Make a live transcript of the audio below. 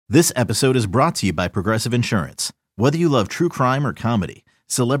This episode is brought to you by Progressive Insurance. Whether you love true crime or comedy,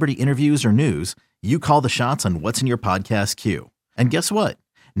 celebrity interviews or news, you call the shots on what's in your podcast queue. And guess what?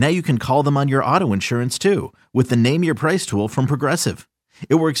 Now you can call them on your auto insurance too with the Name Your Price tool from Progressive.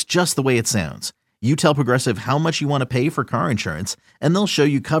 It works just the way it sounds. You tell Progressive how much you want to pay for car insurance, and they'll show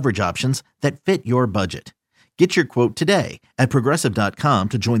you coverage options that fit your budget. Get your quote today at Progressive.com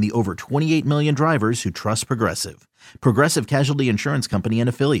to join the over 28 million drivers who trust Progressive. Progressive Casualty Insurance Company and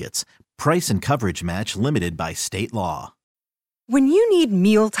Affiliates. Price and coverage match limited by state law. When you need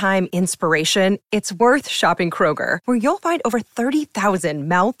mealtime inspiration, it's worth shopping Kroger, where you'll find over 30,000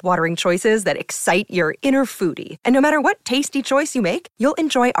 mouth-watering choices that excite your inner foodie. And no matter what tasty choice you make, you'll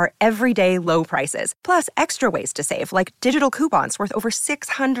enjoy our everyday low prices, plus extra ways to save, like digital coupons worth over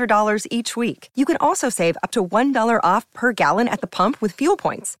 $600 each week. You can also save up to $1 off per gallon at the pump with fuel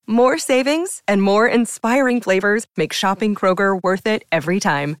points. More savings and more inspiring flavors make shopping Kroger worth it every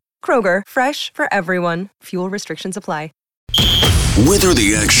time. Kroger, fresh for everyone. Fuel restrictions apply. Whether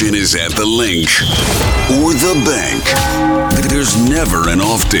the action is at the link or the bank, there's never an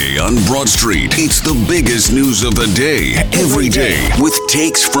off day on Broad Street. It's the biggest news of the day, every day, with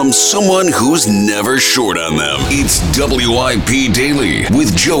takes from someone who's never short on them. It's WIP Daily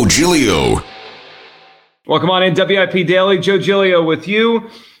with Joe Giglio. Welcome on in, WIP Daily. Joe Giglio with you.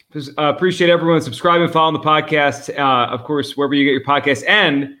 Appreciate everyone subscribing, following the podcast, of course, wherever you get your podcasts,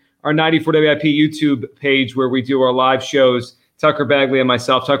 and our 94 WIP YouTube page where we do our live shows. Tucker Bagley and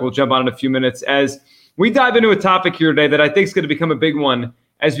myself. Tucker will jump on in a few minutes as we dive into a topic here today that I think is going to become a big one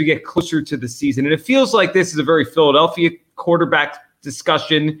as we get closer to the season. And it feels like this is a very Philadelphia quarterback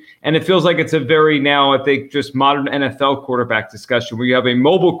discussion, and it feels like it's a very now, I think, just modern NFL quarterback discussion where you have a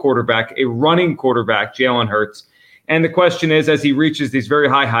mobile quarterback, a running quarterback, Jalen Hurts. And the question is, as he reaches these very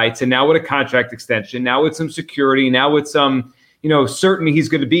high heights, and now with a contract extension, now with some security, now with some, certainty he's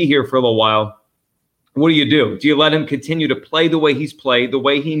going to be here for a little while, what do? Do you let him continue to play the way he's played, the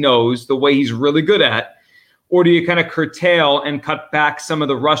way he knows, the way he's really good at? Or do you kind of curtail and cut back some of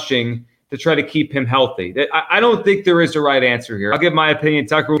the rushing to try to keep him healthy? I don't think there is a right answer here. I'll give my opinion.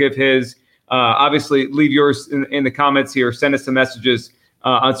 Tucker will give his. Obviously, leave yours in the comments here. Send us some messages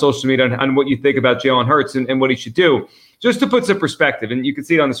on social media on what you think about Jalen Hurts and what he should do. Just to put some perspective, and you can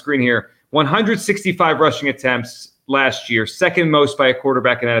see it on the screen here, 165 rushing attempts last year, second most by a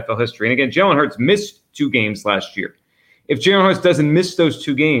quarterback in NFL history. And again, Jalen Hurts missed 2 games last year. If Jalen Hurts doesn't miss those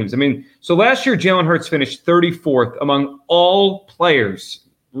 2 games, so last year Jalen Hurts finished 34th among all players,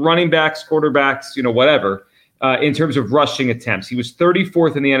 running backs, quarterbacks, whatever, in terms of rushing attempts. He was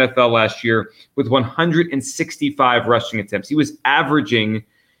 34th in the NFL last year with 165 rushing attempts. He was averaging,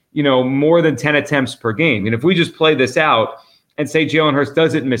 more than 10 attempts per game. And if we just play this out and say Jalen Hurts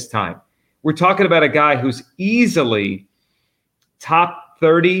doesn't miss time, we're talking about a guy who's easily top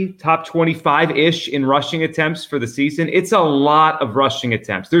 30, top 25-ish in rushing attempts for the season. It's a lot of rushing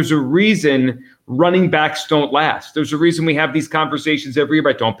attempts. There's a reason running backs don't last. There's a reason we have these conversations every year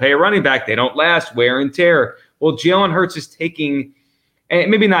about don't pay a running back. They don't last, wear and tear. Well, Jalen Hurts is taking, and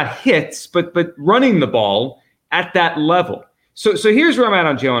maybe not hits, but running the ball at that level. So here's where I'm at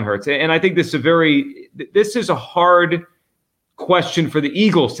on Jalen Hurts. And I think this is a hard question for the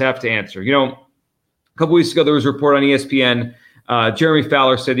Eagles to have to answer. A couple weeks ago, there was a report on ESPN. Jeremy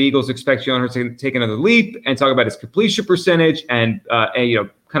Fowler said the Eagles expect Jalen Hurts to take another leap and talk about his completion percentage and kind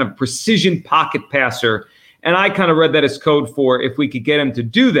of precision pocket passer. And I kind of read that as code for if we could get him to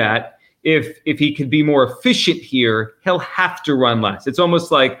do that, if he could be more efficient here, he'll have to run less. It's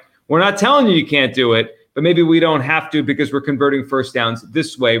almost like we're not telling you can't do it, but maybe we don't have to because we're converting first downs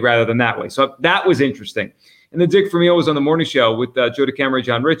this way rather than that way. So that was interesting. And then Dick Vermeil was on the morning show with Joe DeCamara,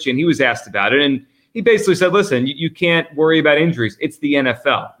 John Ritchie, and he was asked about it. And he basically said, listen, you can't worry about injuries. It's the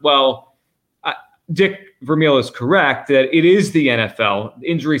NFL. Well, Dick Vermeil is correct that it is the NFL.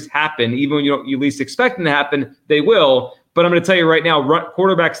 Injuries happen. Even when you least expect them to happen, they will. But I'm going to tell you right now,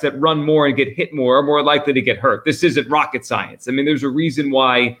 quarterbacks that run more and get hit more are more likely to get hurt. This isn't rocket science. There's a reason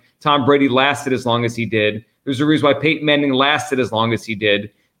why Tom Brady lasted as long as he did. There's a reason why Peyton Manning lasted as long as he did.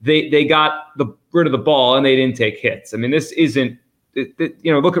 They got rid of the ball and they didn't take hits. This isn't,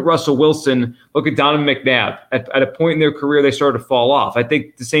 look at Russell Wilson, look at Donovan McNabb. At a point in their career, they started to fall off. I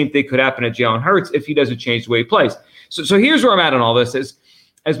think the same thing could happen at Jalen Hurts if he doesn't change the way he plays. So here's where I'm at on all this is,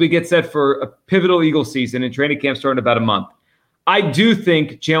 as we get set for a pivotal Eagles season and training camp starting in about a month, I do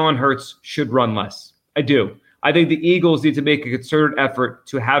think Jalen Hurts should run less. I do. I think the Eagles need to make a concerted effort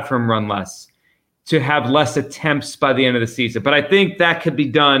to have him run less, to have less attempts by the end of the season. But I think that could be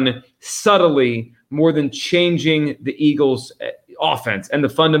done subtly more than changing the Eagles' offense and the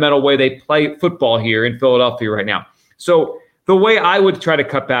fundamental way they play football here in Philadelphia right now. So the way I would try to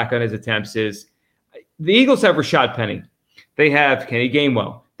cut back on his attempts is the Eagles have Rashad Penny. They have Kenny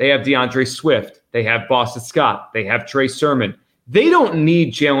Gainwell. They have DeAndre Swift. They have Boston Scott. They have Trey Sermon. They don't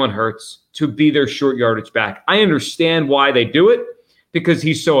need Jalen Hurts to be their short yardage back. I understand why they do it because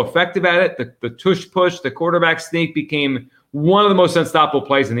he's so effective at it. The tush push, the quarterback sneak became one of the most unstoppable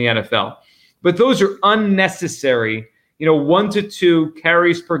plays in the NFL. But those are unnecessary, 1 to 2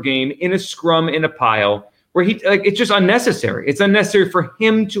 carries per game in a scrum in a pile where it's just unnecessary. It's unnecessary for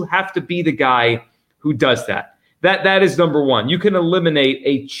him to have to be the guy who does that. That is number one. You can eliminate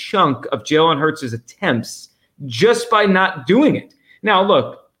a chunk of Jalen Hurts' attempts just by not doing it. Now,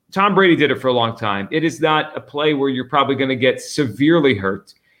 look, Tom Brady did it for a long time. It is not a play where you're probably going to get severely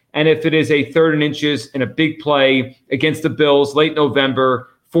hurt. And if it is a 3rd and inches in a big play against the Bills, late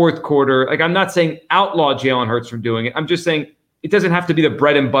November, 4th quarter, I'm not saying outlaw Jalen Hurts from doing it. I'm just saying it doesn't have to be the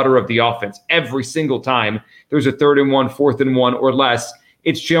bread and butter of the offense every single time there's a 3rd and 1, 4th and 1 or less.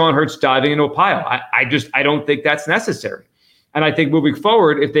 It's Jalen Hurts diving into a pile. I don't think that's necessary. And I think moving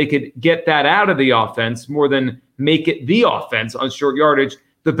forward, if they could get that out of the offense more than make it the offense on short yardage,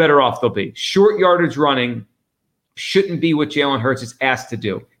 the better off they'll be. Short yardage running shouldn't be what Jalen Hurts is asked to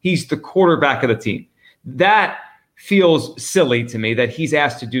do. He's the quarterback of the team. That feels silly to me that he's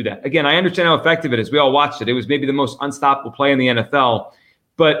asked to do that. Again, I understand how effective it is. We all watched it. It was maybe the most unstoppable play in the NFL.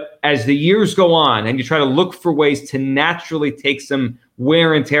 But as the years go on and you try to look for ways to naturally take some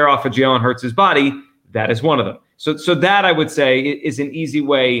wear and tear off of Jalen Hurts' body, that is one of them. So that, I would say, is an easy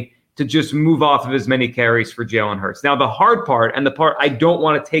way to just move off of as many carries for Jalen Hurts. Now, the hard part, and the part I don't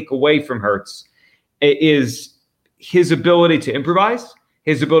want to take away from Hurts, is his ability to improvise,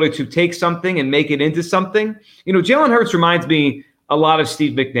 his ability to take something and make it into something. Jalen Hurts reminds me a lot of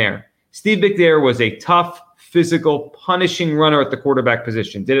Steve McNair. Steve McNair was a tough, physical, punishing runner at the quarterback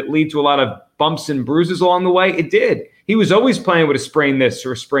position. Did it lead to a lot of bumps and bruises along the way? It did. He was always playing with a sprain this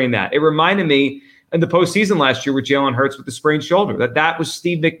or a sprain that. It reminded me in the postseason last year with Jalen Hurts with the sprained shoulder. That was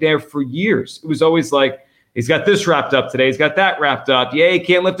Steve McNair for years. It was always like, he's got this wrapped up today. He's got that wrapped up. Yeah, he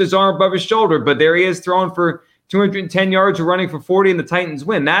can't lift his arm above his shoulder, but there he is throwing for 210 yards or running for 40 and the Titans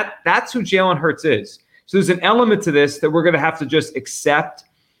win. That's who Jalen Hurts is. So there's an element to this that we're going to have to just accept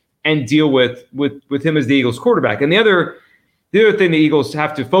and deal with him as the Eagles quarterback. And the other thing the Eagles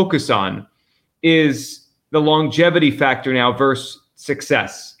have to focus on is the longevity factor now versus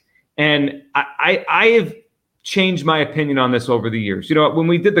success. And I have changed my opinion on this over the years. When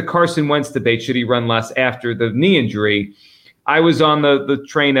we did the Carson Wentz debate, should he run less after the knee injury, I was on the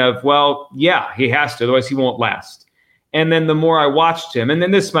train of, well, yeah, he has to, otherwise he won't last. And then the more I watched him, and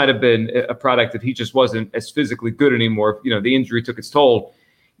then this might have been a product that he just wasn't as physically good anymore. The injury took its toll.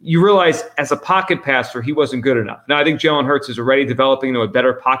 You realize as a pocket passer, he wasn't good enough. Now, I think Jalen Hurts is already developing a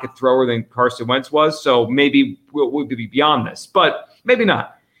better pocket thrower than Carson Wentz was. So maybe we'll be beyond this, but maybe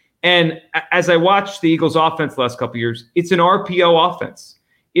not. And as I watched the Eagles offense the last couple of years, it's an RPO offense.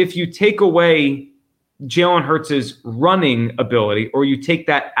 If you take away Jalen Hurts' running ability, or you take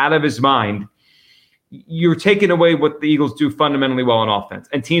that out of his mind, you're taking away what the Eagles do fundamentally well on offense.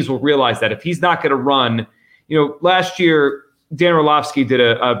 And teams will realize that if he's not going to run, last year, Dan Orlovsky did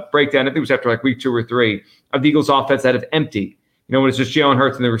a breakdown, I think it was after week 2 or 3, of the Eagles offense out of empty, when it's just Jalen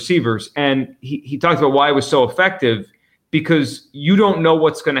Hurts and the receivers. And he talked about why it was so effective, because you don't know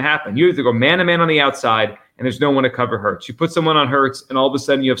what's going to happen. You either go man-to-man on the outside and there's no one to cover Hurts. You put someone on Hurts and all of a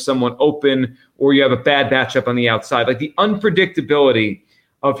sudden you have someone open, or you have a bad matchup on the outside. The unpredictability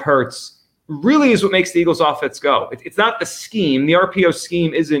of Hurts really is what makes the Eagles offense go. It's not the scheme. The RPO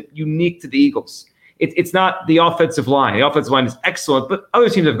scheme isn't unique to the Eagles. It's not the offensive line. The offensive line is excellent, but other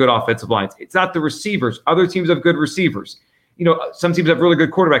teams have good offensive lines. It's not the receivers. Other teams have good receivers. Some teams have really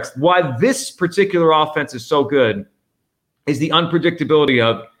good quarterbacks. Why this particular offense is so good is the unpredictability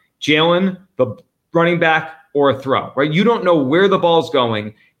of Jalen, the running back, or a throw, right? You don't know where the ball's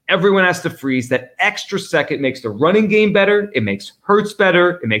going. Everyone has to freeze. That extra second makes the running game better. It makes Hurts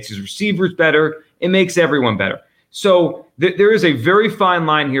better. It makes his receivers better. It makes everyone better. So there is a very fine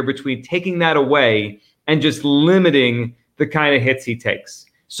line here between taking that away and just limiting the kind of hits he takes.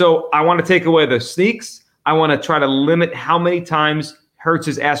 So I want to take away the sneaks. I want to try to limit how many times Hurts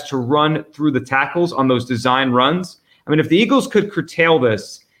is asked to run through the tackles on those design runs. If the Eagles could curtail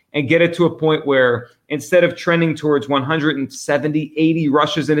this and get it to a point where instead of trending towards 170, 80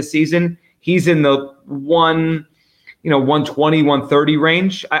 rushes in a season, he's in the 120, 130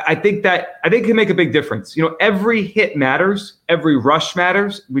 range, I think it can make a big difference. Every hit matters. Every rush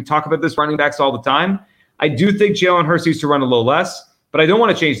matters. We talk about this running backs all the time. I do think Jalen Hurts needs to run a little less, but I don't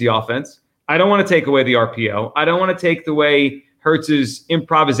want to change the offense. I don't want to take away the RPO. I don't want to take away Hurts'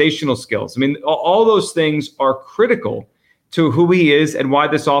 improvisational skills. All those things are critical to who he is and why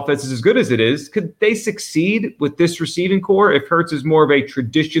this offense is as good as it is. Could they succeed with this receiving core if Hurts is more of a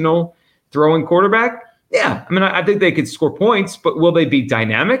traditional throwing quarterback? Yeah, I mean, I think they could score points, but will they be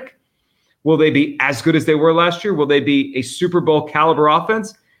dynamic? Will they be as good as they were last year? Will they be a Super Bowl caliber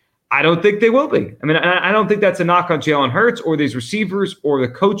offense? I don't think they will be. I mean, I don't think that's a knock on Jalen Hurts or these receivers or the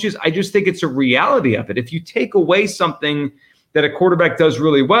coaches. I just think it's a reality of it. If you take away something that a quarterback does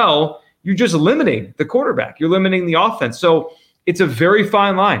really well, you're just limiting the quarterback. You're limiting the offense. So it's a very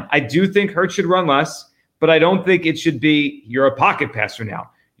fine line. I do think Hurts should run less, but I don't think it should be you're a pocket passer now.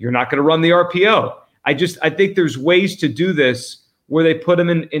 You're not going to run the RPO. I think there's ways to do this where they put him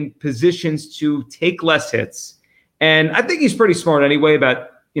in positions to take less hits. And I think he's pretty smart anyway about,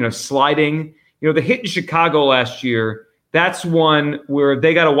 sliding. The hit in Chicago last year, that's one where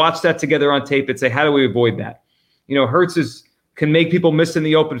they got to watch that together on tape and say, how do we avoid that? Hurts can make people miss in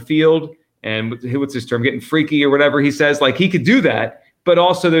the open field. And what's his term? Getting freaky or whatever he says. Like, he could do that. But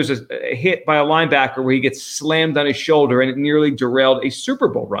also there's a hit by a linebacker where he gets slammed on his shoulder and it nearly derailed a Super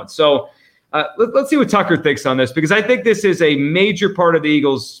Bowl run. So let's see what Tucker thinks on this, because I think this is a major part of the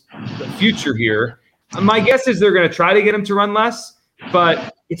Eagles' future here. My guess is they're going to try to get him to run less,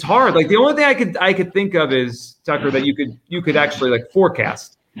 but it's hard. Like, the only thing I could think of is, Tucker, that you could actually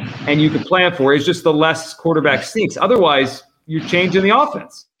forecast and you could plan for is just the less quarterback sneaks. Otherwise, you're changing the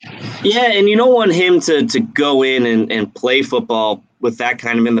offense. Yeah, and you don't want him to go in and play football with that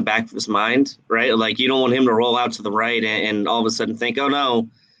kind of in the back of his mind, right? Like, you don't want him to roll out to the right and all of a sudden think, oh, no,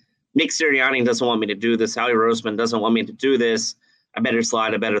 Nick Sirianni doesn't want me to do this. Howie Roseman doesn't want me to do this. I better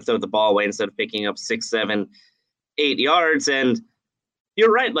slide. I better throw the ball away instead of picking up 6, 7, 8 yards. And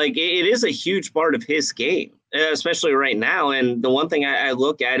you're right. Like, it is a huge part of his game, especially right now. And the one thing I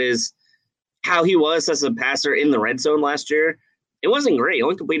look at is how he was as a passer in the red zone last year. It wasn't great. He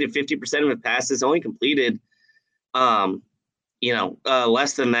only completed 50% of his passes. Only completed, less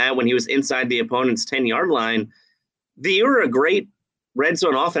than that when he was inside the opponent's 10-yard line. They were a great red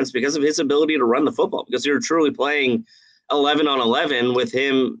zone offense because of his ability to run the football, because you were truly playing 11 on 11 with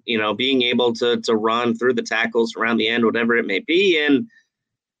him, being able to run through the tackles around the end, whatever it may be. And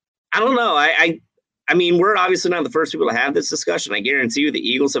I don't know. I mean, we're obviously not the first people to have this discussion. I guarantee you the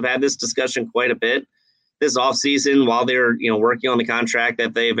Eagles have had this discussion quite a bit this offseason while they're, working on the contract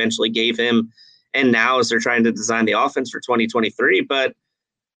that they eventually gave him. And now as they're trying to design the offense for 2023. But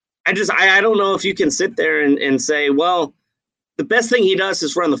I don't know if you can sit there and say, well, the best thing he does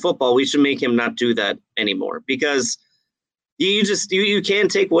is run the football. We should make him not do that anymore, because you can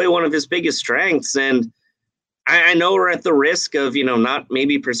take away one of his biggest strengths. And I know we're at the risk of, not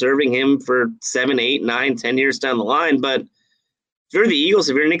maybe preserving him for 7, 8, 9, 10 years down the line. But if you're the Eagles,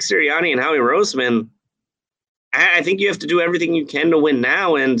 if you're Nick Sirianni and Howie Roseman, I think you have to do everything you can to win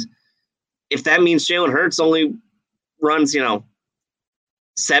now. And if that means Jalen Hurts only runs,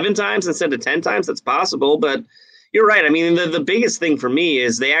 7 times instead of 10 times, that's possible. But you're right. I mean, the biggest thing for me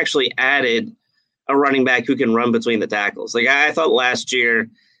is they actually added a running back who can run between the tackles. Like, I thought last year,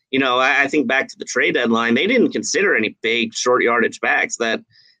 I think back to the trade deadline, they didn't consider any big short yardage backs that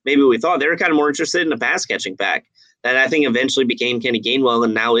maybe we thought. They were kind of more interested in a pass catching back that I think eventually became Kenny Gainwell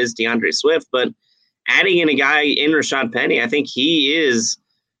and now is DeAndre Swift. But adding in a guy in Rashad Penny, I think he is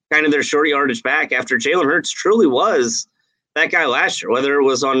kind of their short yardage back after Jalen Hurts truly was that guy last year, whether it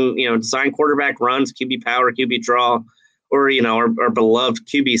was on, design quarterback runs, QB power, QB draw, or, our beloved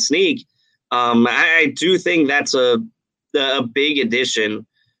QB sneak. I do think that's a big addition,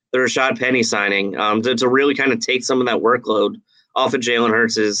 the Rashad Penny signing, to really kind of take some of that workload off of Jalen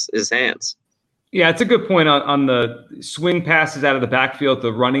Hurts' hands. Yeah, it's a good point on the swing passes out of the backfield,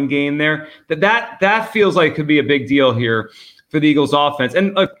 the running game there. That feels like could be a big deal here for the Eagles offense.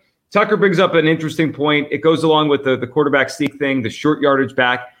 And look, Tucker brings up an interesting point. It goes along with the quarterback sneak thing, the short yardage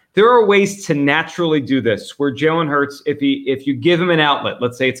back. There are ways to naturally do this where Jalen Hurts, if you give him an outlet,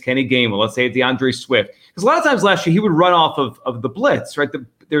 let's say it's Kenny Gainwell, let's say it's DeAndre Swift. Because a lot of times last year he would run off of the blitz, right?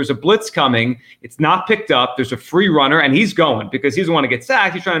 There's a blitz coming. It's not picked up. There's a free runner, and he's going because he doesn't want to get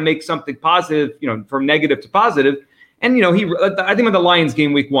sacked. He's trying to make something positive, from negative to positive. And, I think with the Lions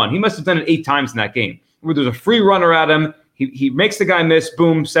game week 1, he must have done it 8 times in that game where there's a free runner at him. He makes the guy miss,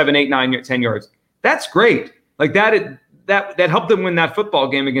 boom, 7, 8, 9, 10 yards. That's great. Like that helped them win that football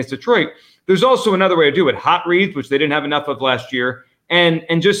game against Detroit. There's also another way to do it. Hot reads, which they didn't have enough of last year. And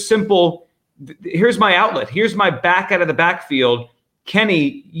just simple, here's my outlet. Here's my back out of the backfield.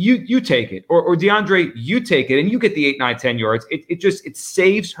 Kenny, you take it. Or DeAndre, you take it, and you get the 8, 9, 10 yards. It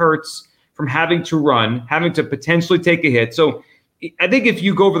saves Hurts from having to run, having to potentially take a hit. So I think if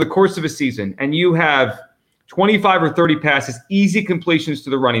you go over the course of a season and you have 25 or 30 passes, easy completions to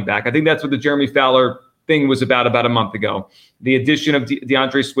the running back. I think that's what the Jeremy Fowler thing was about a month ago. The addition of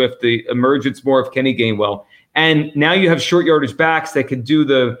DeAndre Swift, the emergence more of Kenny Gainwell. And now you have short yardage backs that could do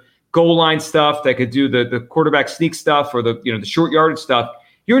the goal line stuff, that could do the quarterback sneak stuff or the short yardage stuff.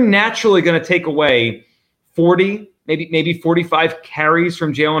 You're naturally going to take away 40, maybe 45 carries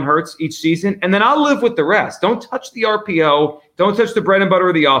from Jalen Hurts each season, and then I'll live with the rest. Don't touch the RPO. Don't touch the bread and butter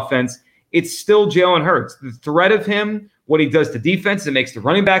of the offense. It's still Jalen Hurts. The threat of him, what he does to defense, it makes the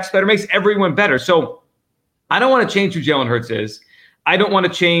running backs better, makes everyone better. So I don't want to change who Jalen Hurts is. I don't want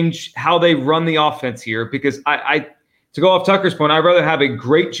to change how they run the offense here because to go off Tucker's point, I'd rather have a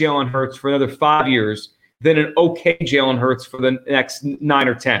great Jalen Hurts for another 5 years than an okay Jalen Hurts for the next 9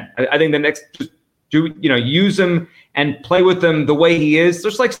 or 10. I think the next, use him and play with him the way he is,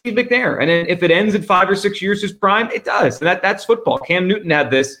 just like Steve McNair. And then if it ends in 5 or 6 years, his prime, it does. And that's football. Cam Newton had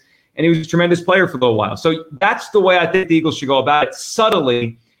this, and he was a tremendous player for a little while. So that's the way I think the Eagles should go about it,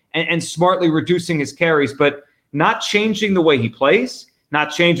 subtly and smartly reducing his carries, but not changing the way he plays,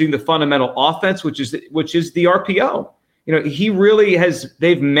 not changing the fundamental offense, which is the RPO. He really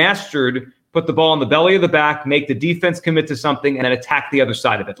they've mastered put the ball in the belly of the back, make the defense commit to something, and then attack the other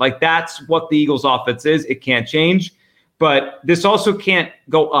side of it. Like, that's what the Eagles offense is. It can't change, but this also can't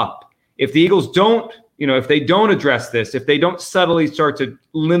go up. If the Eagles don't, if they don't address this, if they don't subtly start to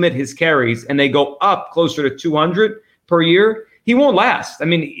limit his carries and they go up closer to 200 per year, he won't last.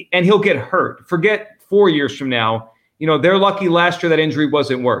 And he'll get hurt. Forget 4 years from now. They're lucky last year that injury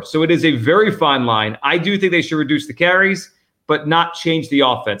wasn't worse. So it is a very fine line. I do think they should reduce the carries, but not change the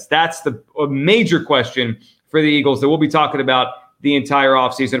offense. That's a major question for the Eagles that we'll be talking about the entire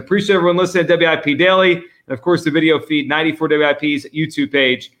offseason. Appreciate everyone listening to WIP Daily. And, of course, the video feed, 94 WIP's YouTube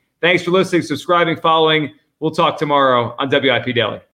page. Thanks for listening, subscribing, following. We'll talk tomorrow on WIP Daily.